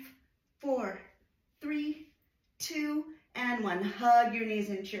 5, 4, 3, 2, and 1. Hug your knees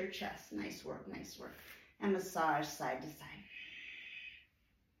into your chest. Nice work, nice work. And massage side to side.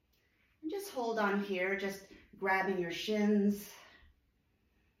 And just hold on here, just grabbing your shins.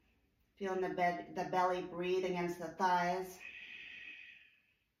 Feeling the belly breathe against the thighs.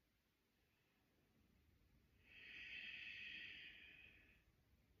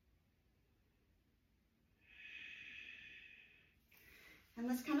 And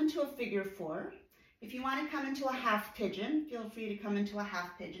let's come into a figure 4. If you want to come into a half pigeon, feel free to come into a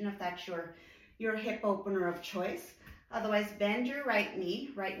half pigeon if that's your hip opener of choice. Otherwise, bend your right knee.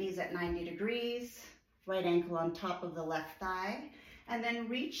 Right knee's at 90 degrees. Right ankle on top of the left thigh. And then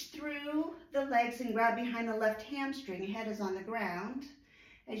reach through the legs and grab behind the left hamstring. Head is on the ground.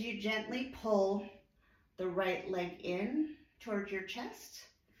 As you gently pull the right leg in towards your chest.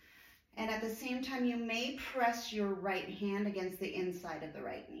 And at the same time, you may press your right hand against the inside of the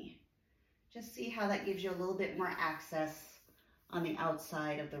right knee. Just see how that gives you a little bit more access on the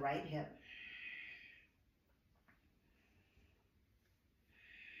outside of the right hip.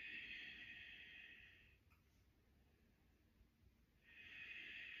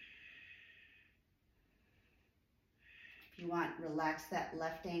 If you want, relax that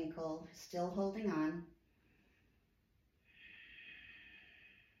left ankle, still holding on.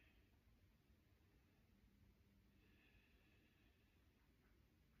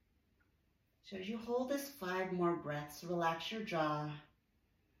 So as you hold this 5 more breaths, relax your jaw,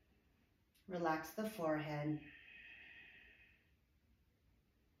 relax the forehead.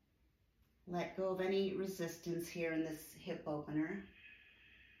 Let go of any resistance here in this hip opener.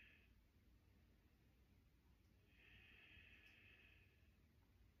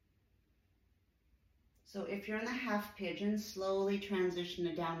 So if you're in the half pigeon, slowly transition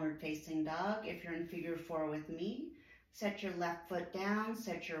to downward facing dog. If you're in figure 4 with me, set your left foot down,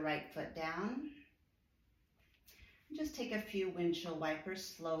 set your right foot down. And just take a few windshield wipers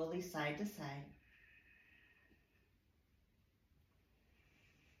slowly side to side.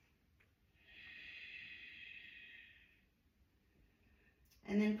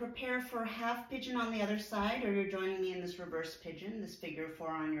 And then prepare for half pigeon on the other side, or you're joining me in this reverse pigeon, this figure 4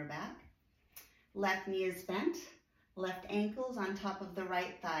 on your back. Left knee is bent, left ankle's on top of the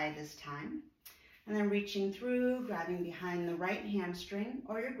right thigh this time. And then reaching through, grabbing behind the right hamstring,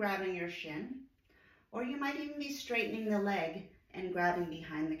 or you're grabbing your shin. Or you might even be straightening the leg and grabbing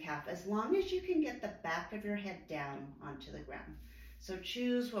behind the calf, as long as you can get the back of your head down onto the ground. So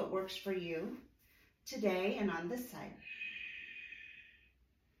choose what works for you today and on this side.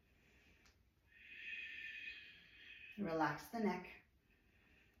 Relax the neck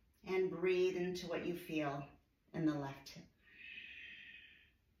and breathe into what you feel in the left hip.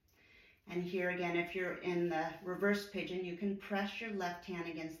 And here again, if you're in the reverse pigeon, you can press your left hand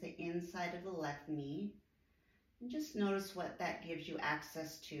against the inside of the left knee. And just notice what that gives you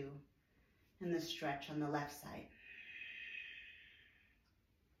access to in the stretch on the left side.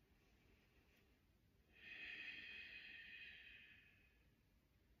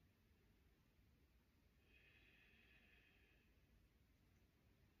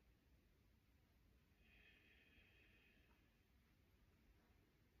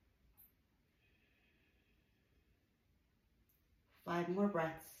 Five more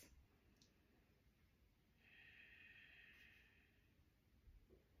breaths.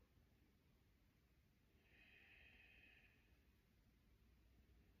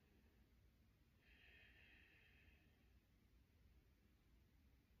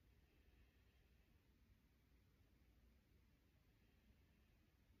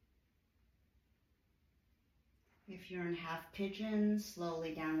 If you're in half pigeon,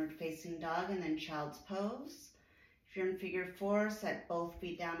 slowly downward facing dog and then child's pose. If you're in figure four, set both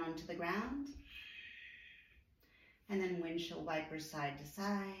feet down onto the ground. And then windshield wiper side to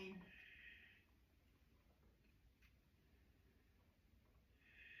side.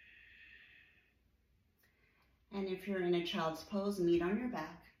 And if you're in a child's pose, meet on your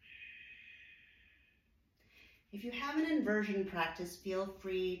back. If you have an inversion practice, feel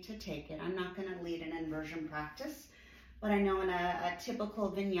free to take it. I'm not going to lead an inversion practice, but I know in a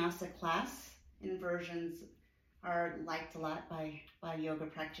typical vinyasa class, inversions are liked a lot by yoga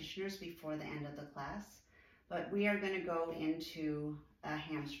practitioners before the end of the class. But we are going to go into a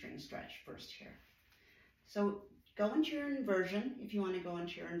hamstring stretch first here. So go into your inversion if you want to go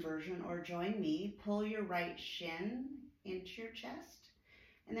into your inversion, or join me. Pull your right shin into your chest.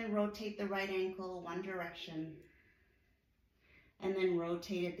 And then rotate the right ankle one direction. And then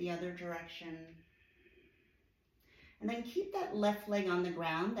rotate it the other direction. And then keep that left leg on the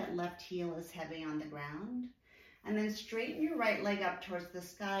ground. That left heel is heavy on the ground. And then straighten your right leg up towards the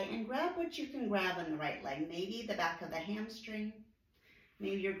sky and grab what you can grab on the right leg. Maybe the back of the hamstring.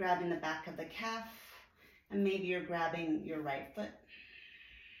 Maybe you're grabbing the back of the calf. And maybe you're grabbing your right foot.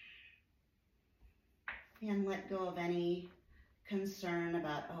 And let go of any concern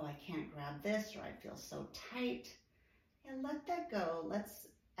about, oh, I can't grab this, or I feel so tight. And let that go. Let's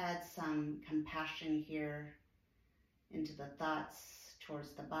add some compassion here into the thoughts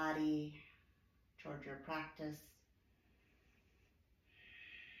towards the body, towards your practice.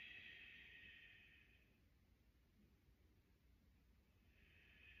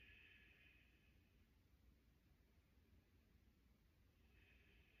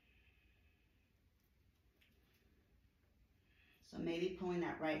 So maybe pulling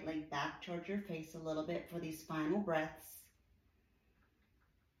that right leg back towards your face a little bit for these final breaths.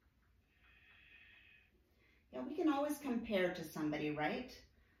 Yeah, we can always compare to somebody, right?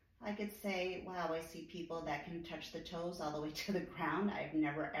 I could say, wow, I see people that can touch the toes all the way to the ground. I've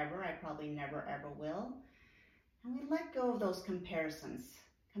never ever, I probably never ever will. And we let go of those comparisons.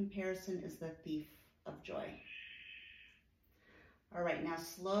 Comparison is the thief of joy. All right, now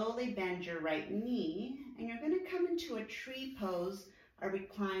slowly bend your right knee, and you're going to come into a tree pose, a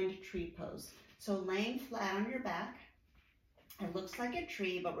reclined tree pose. So laying flat on your back. It looks like a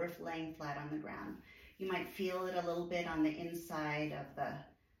tree, but we're laying flat on the ground. You might feel it a little bit on the inside of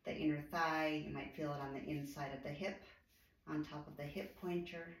the inner thigh. You might feel it on the inside of the hip, on top of the hip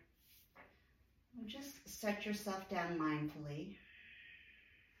pointer. And just set yourself down mindfully.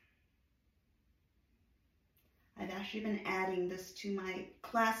 I've actually been adding this to my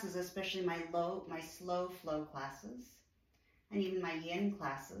classes, especially my slow flow classes, and even my yin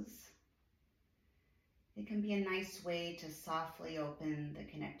classes. It can be a nice way to softly open the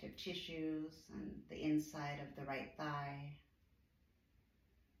connective tissues and the inside of the right thigh.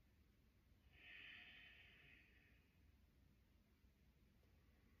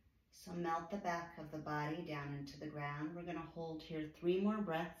 So melt the back of the body down into the ground. We're going to hold here 3 more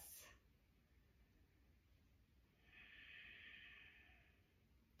breaths.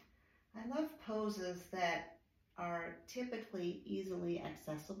 I love poses that are typically easily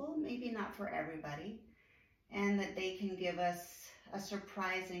accessible, maybe not for everybody, and that they can give us a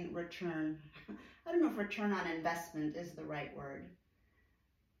surprising return. I don't know if return on investment is the right word,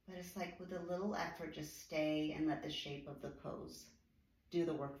 but it's like with a little effort, just stay and let the shape of the pose do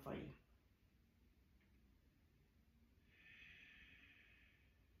the work for you.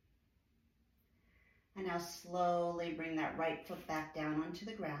 Now slowly bring that right foot back down onto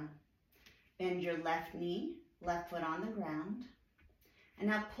the ground. Bend your left knee, left foot on the ground. And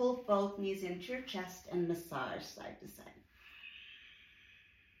now pull both knees into your chest and massage side to side.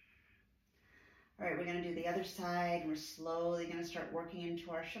 All right, we're going to do the other side. We're slowly going to start working into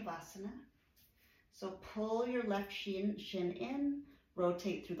our Shavasana. So pull your left shin in,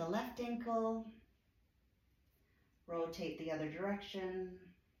 rotate through the left ankle, rotate the other direction.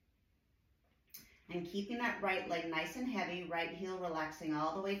 And keeping that right leg nice and heavy, right heel relaxing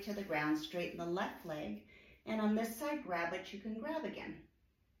all the way to the ground, straighten the left leg. And on this side, grab what you can grab again.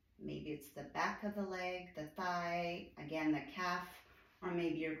 Maybe it's the back of the leg, the thigh, again, the calf, or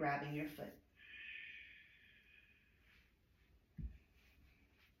maybe you're grabbing your foot.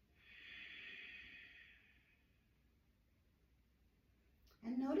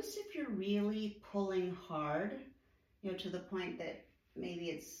 And notice if you're really pulling hard, to the point that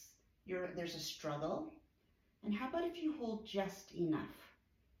maybe there's a struggle. And how about if you hold just enough,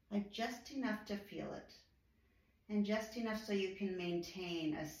 like just enough to feel it, and just enough so you can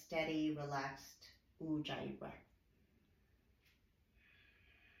maintain a steady, relaxed Ujjayi breath.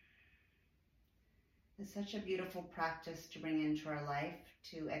 It's such a beautiful practice to bring into our life,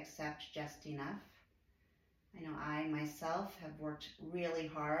 to accept just enough. I know I myself have worked really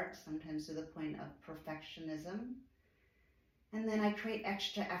hard, sometimes to the point of perfectionism. And then I create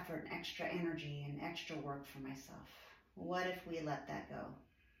extra effort and extra energy and extra work for myself. What if we let that go?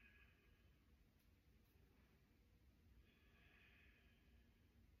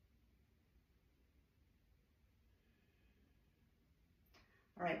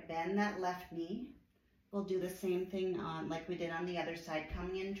 All right, bend that left knee. We'll do the same thing like we did on the other side,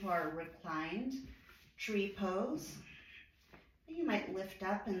 coming into our reclined tree pose. You might lift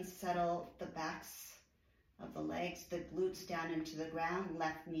up and settle the backs of the legs, the glutes down into the ground.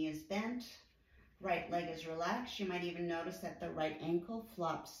 Left knee is bent, right leg is relaxed. You might even notice that the right ankle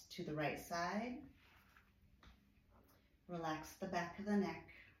flops to the right side. Relax the back of the neck,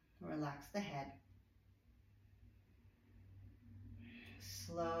 relax the head.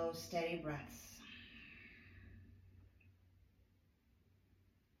 Slow, steady breaths.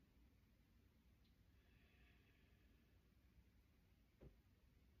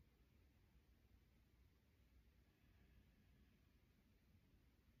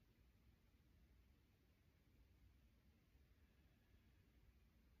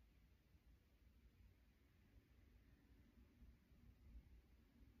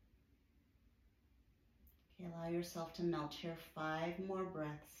 Okay, allow yourself to melt here 5 more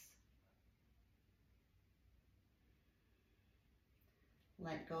breaths.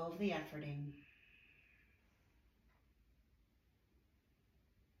 Let go of the efforting.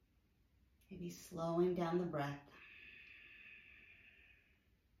 Maybe slowing down the breath.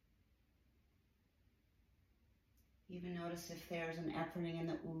 Even notice if there's an efforting in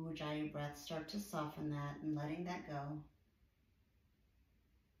the Ujjayi breath, start to soften that and letting that go.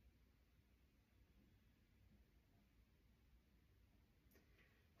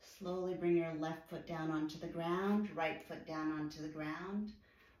 Slowly bring your left foot down onto the ground, right foot down onto the ground.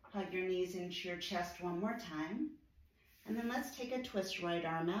 Hug your knees into your chest one more time. And then let's take a twist, right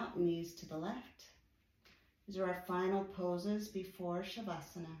arm out, knees to the left. These are our final poses before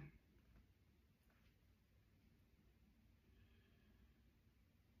Shavasana.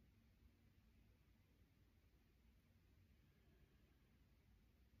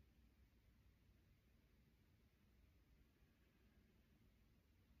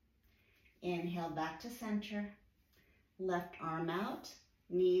 Inhale back to center, left arm out,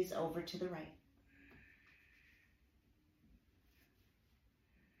 knees over to the right.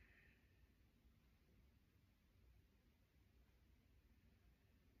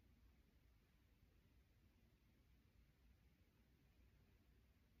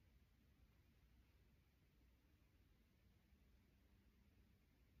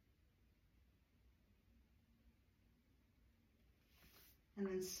 And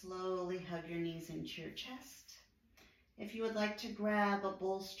then slowly hug your knees into your chest. If you would like to grab a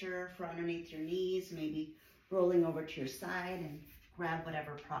bolster for underneath your knees, maybe rolling over to your side and grab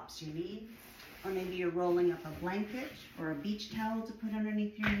whatever props you need. Or maybe you're rolling up a blanket or a beach towel to put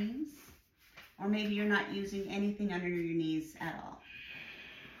underneath your knees. Or maybe you're not using anything under your knees at all.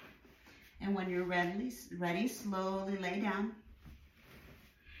 And when you're ready, slowly lay down.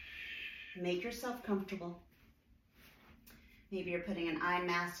 Make yourself comfortable. Maybe you're putting an eye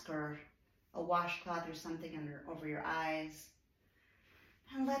mask or a washcloth or something over your eyes.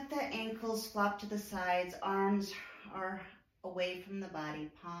 And let the ankles flop to the sides. Arms are away from the body,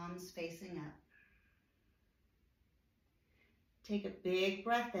 palms facing up. Take a big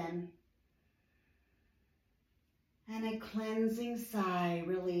breath in. And a cleansing sigh,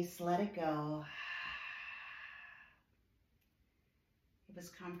 release, let it go. If it's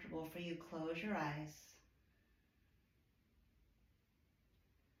comfortable for you, close your eyes.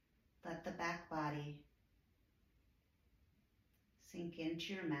 Let the back body sink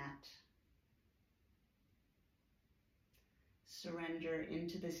into your mat. Surrender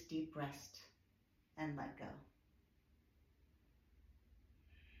into this deep rest and let go.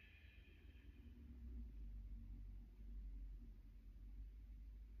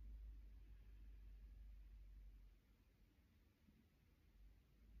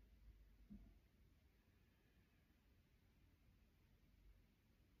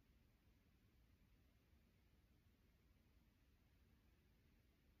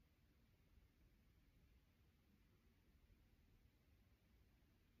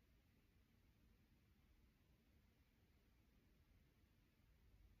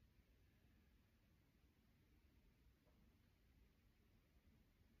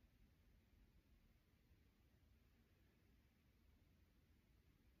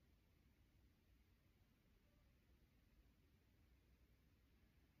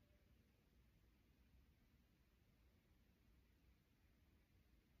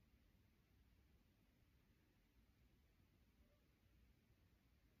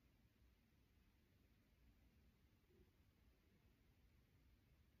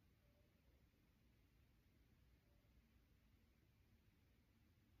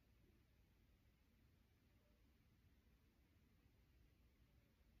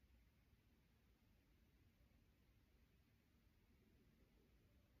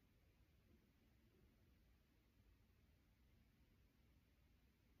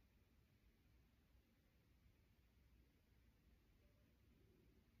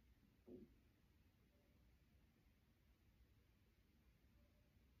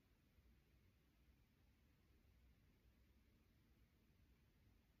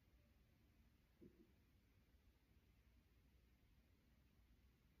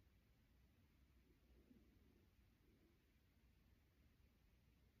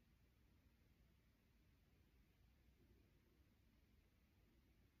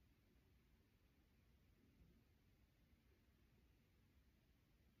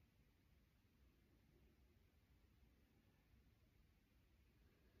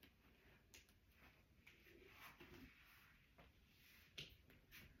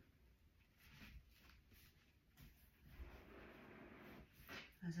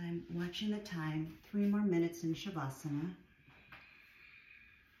 As I'm watching the time, 3 more minutes in Shavasana.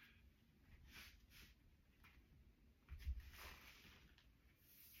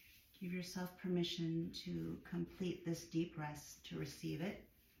 Give yourself permission to complete this deep rest, to receive it.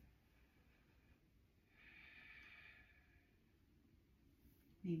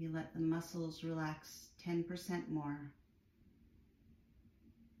 Maybe let the muscles relax 10% more.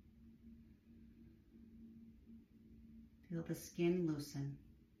 Feel the skin loosen.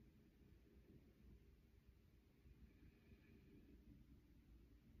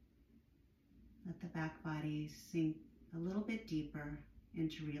 Let the back body sink a little bit deeper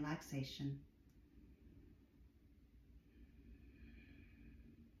into relaxation.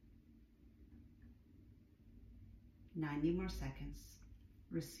 "90 more seconds.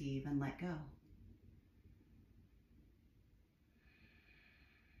 Receive and let go.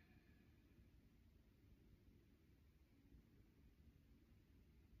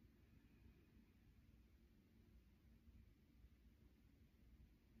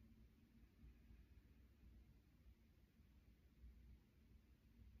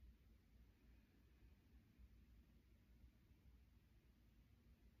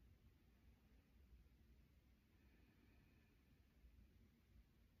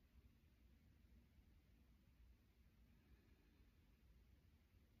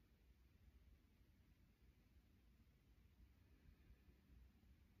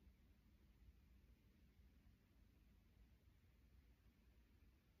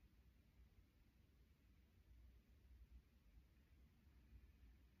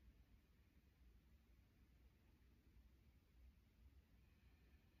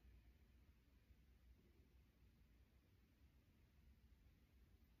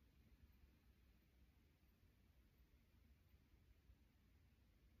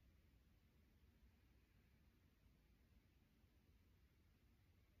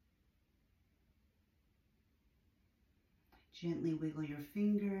 Gently wiggle your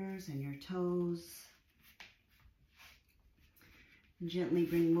fingers and your toes. Gently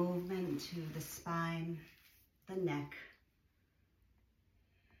bring movement to the spine, the neck.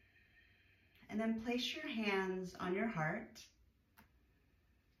 And then place your hands on your heart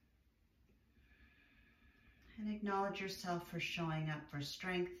And acknowledge yourself for showing up for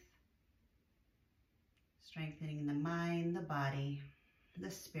strength, strengthening the mind, the body, the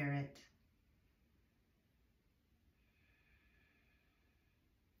spirit.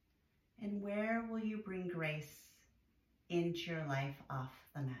 And where will you bring grace into your life off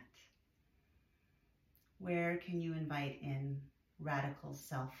the mat? Where can you invite in radical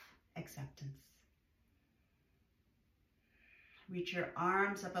self-acceptance? Reach your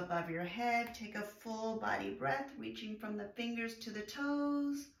arms up above your head. Take a full body breath, reaching from the fingers to the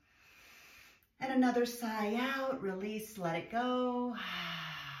toes. And another sigh out. Release, let it go.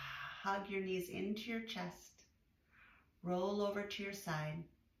 Hug your knees into your chest. Roll over to your side.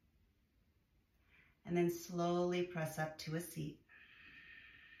 And then slowly press up to a seat.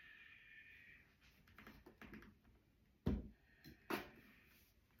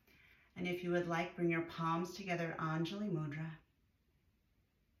 And if you would like, bring your palms together, Anjali Mudra.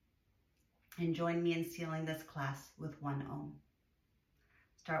 And join me in sealing this class with one Om.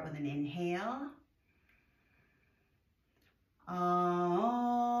 Start with an inhale.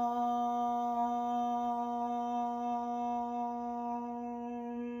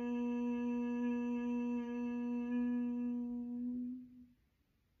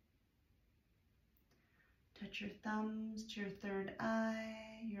 Touch your thumbs to your third eye,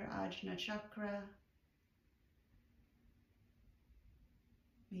 your Ajna chakra.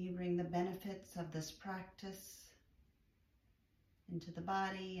 May you bring the benefits of this practice into the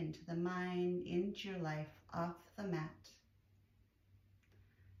body, into the mind, into your life, off the mat.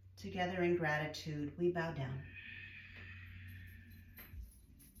 Together in gratitude, we bow down.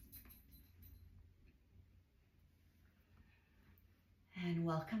 And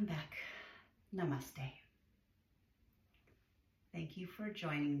welcome back. Namaste. Thank you for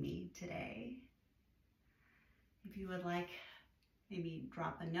joining me today. If you would like, maybe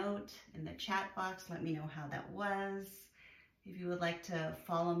drop a note in the chat box. Let me know how that was. If you would like to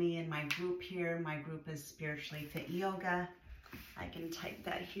follow me in my group here, my group is Spiritually Fit Yoga. I can type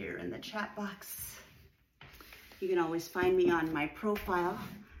that here in the chat box. You can always find me on my profile.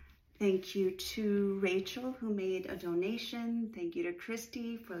 Thank you to Rachel who made a donation. Thank you to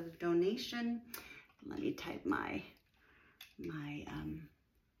Christy for the donation. Let me type my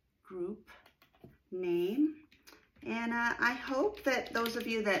group name. And I hope that those of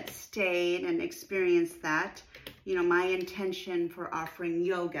you that stayed and experienced that, you know, my intention for offering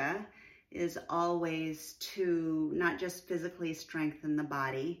yoga is always to not just physically strengthen the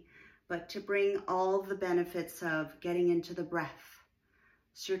body, but to bring all the benefits of getting into the breath,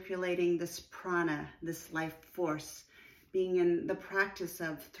 circulating this prana, this life force, being in the practice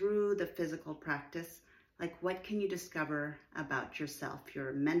of, through the physical practice, like what can you discover about yourself,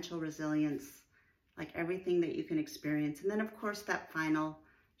 your mental resilience, like everything that you can experience. And then of course that final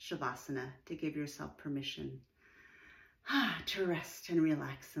Shavasana to give yourself permission to rest and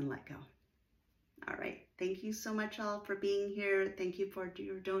relax and let go. All right. Thank you so much all for being here. Thank you for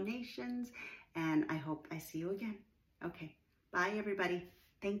your donations. And I hope I see you again. Okay. Bye everybody.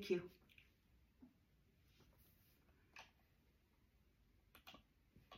 Thank you.